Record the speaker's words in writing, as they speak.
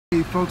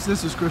Folks,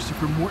 this is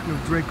Christopher Morton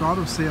of Drake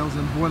Auto Sales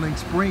in Boiling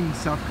Springs,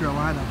 South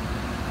Carolina.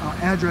 Our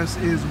address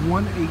is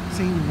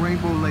 118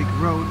 Rainbow Lake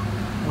Road,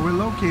 and we're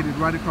located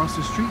right across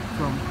the street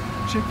from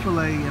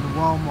Chick-fil-A and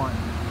Walmart.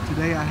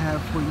 Today I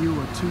have for you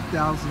a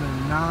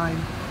 2009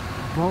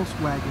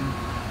 Volkswagen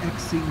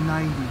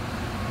XC70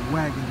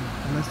 Wagon,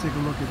 and let's take a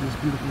look at this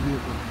beautiful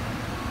vehicle.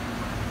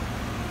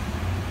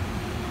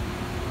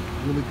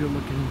 Really good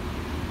looking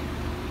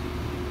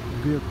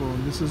vehicle,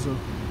 and this is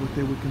what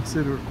they would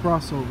consider a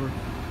crossover,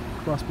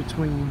 cross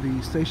between the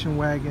station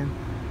wagon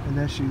and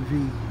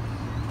SUV.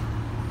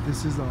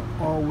 This is an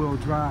all-wheel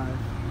drive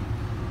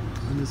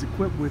and is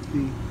equipped with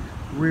the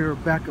rear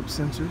backup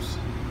sensors.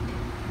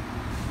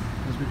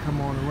 As we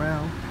come on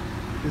around,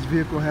 this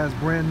vehicle has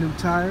brand new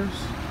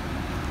tires.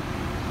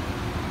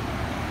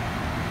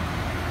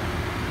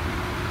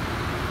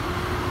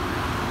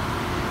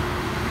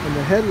 And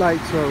the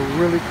headlights are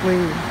really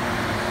clean,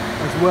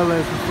 as well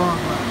as the fog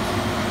lights.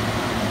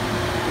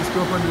 Let's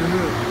go up under the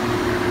hood.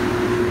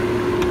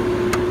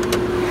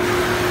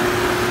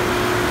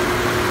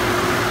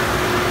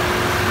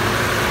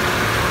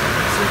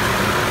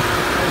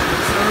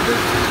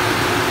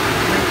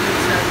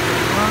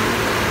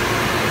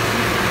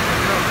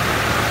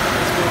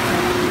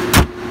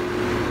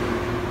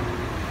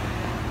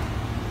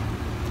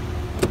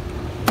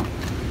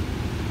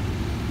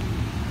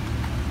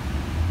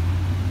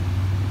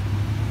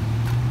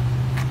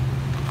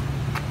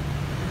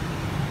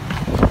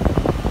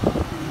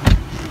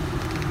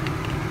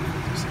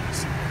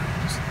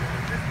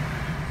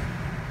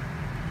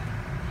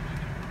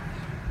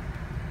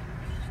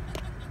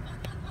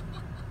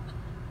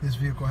 This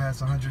vehicle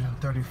has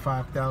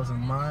 135,000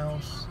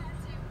 miles,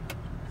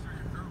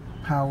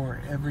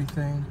 power,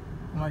 everything.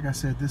 And like I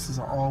said, this is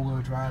an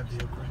all-wheel drive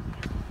vehicle.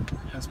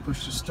 Has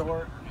push to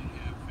start.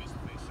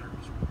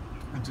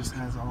 It just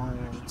has all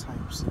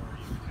types of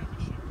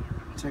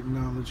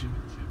technology.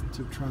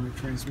 Tiptronic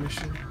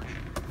transmission.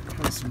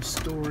 Has some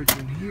storage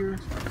in here,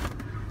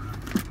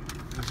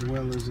 as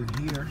well as in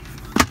here,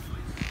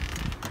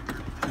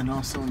 and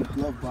also in the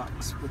glove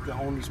box with the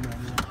owner's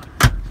manual.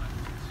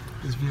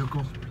 This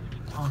vehicle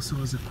also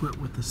is equipped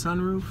with the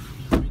sunroof.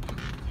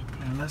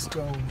 And let's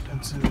go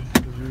into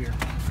the rear.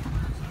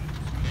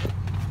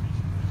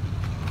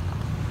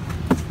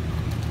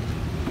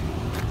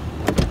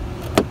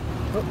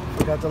 Oh,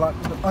 forgot to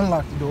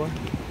unlock the door.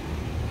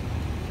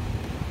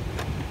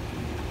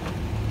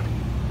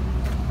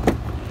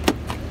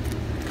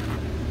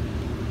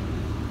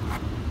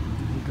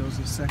 Here goes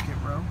the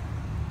second row.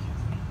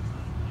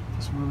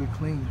 It's really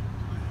clean.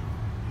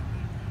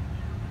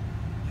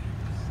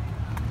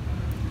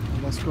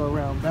 Let's go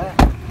around back.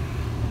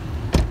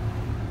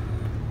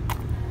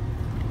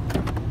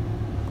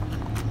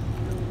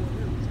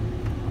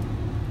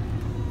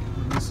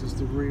 And this is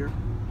the rear.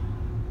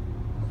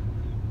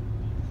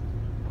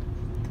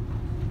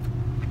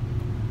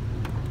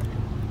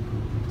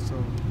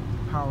 So,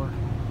 power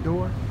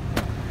door.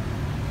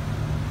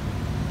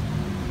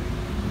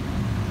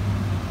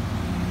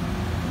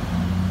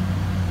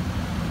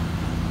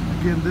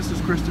 Again, this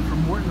is Christopher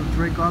Morton of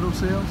Drake Auto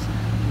Sales.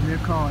 Give me a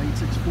call,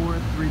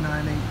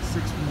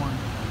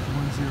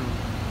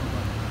 864-398-6110.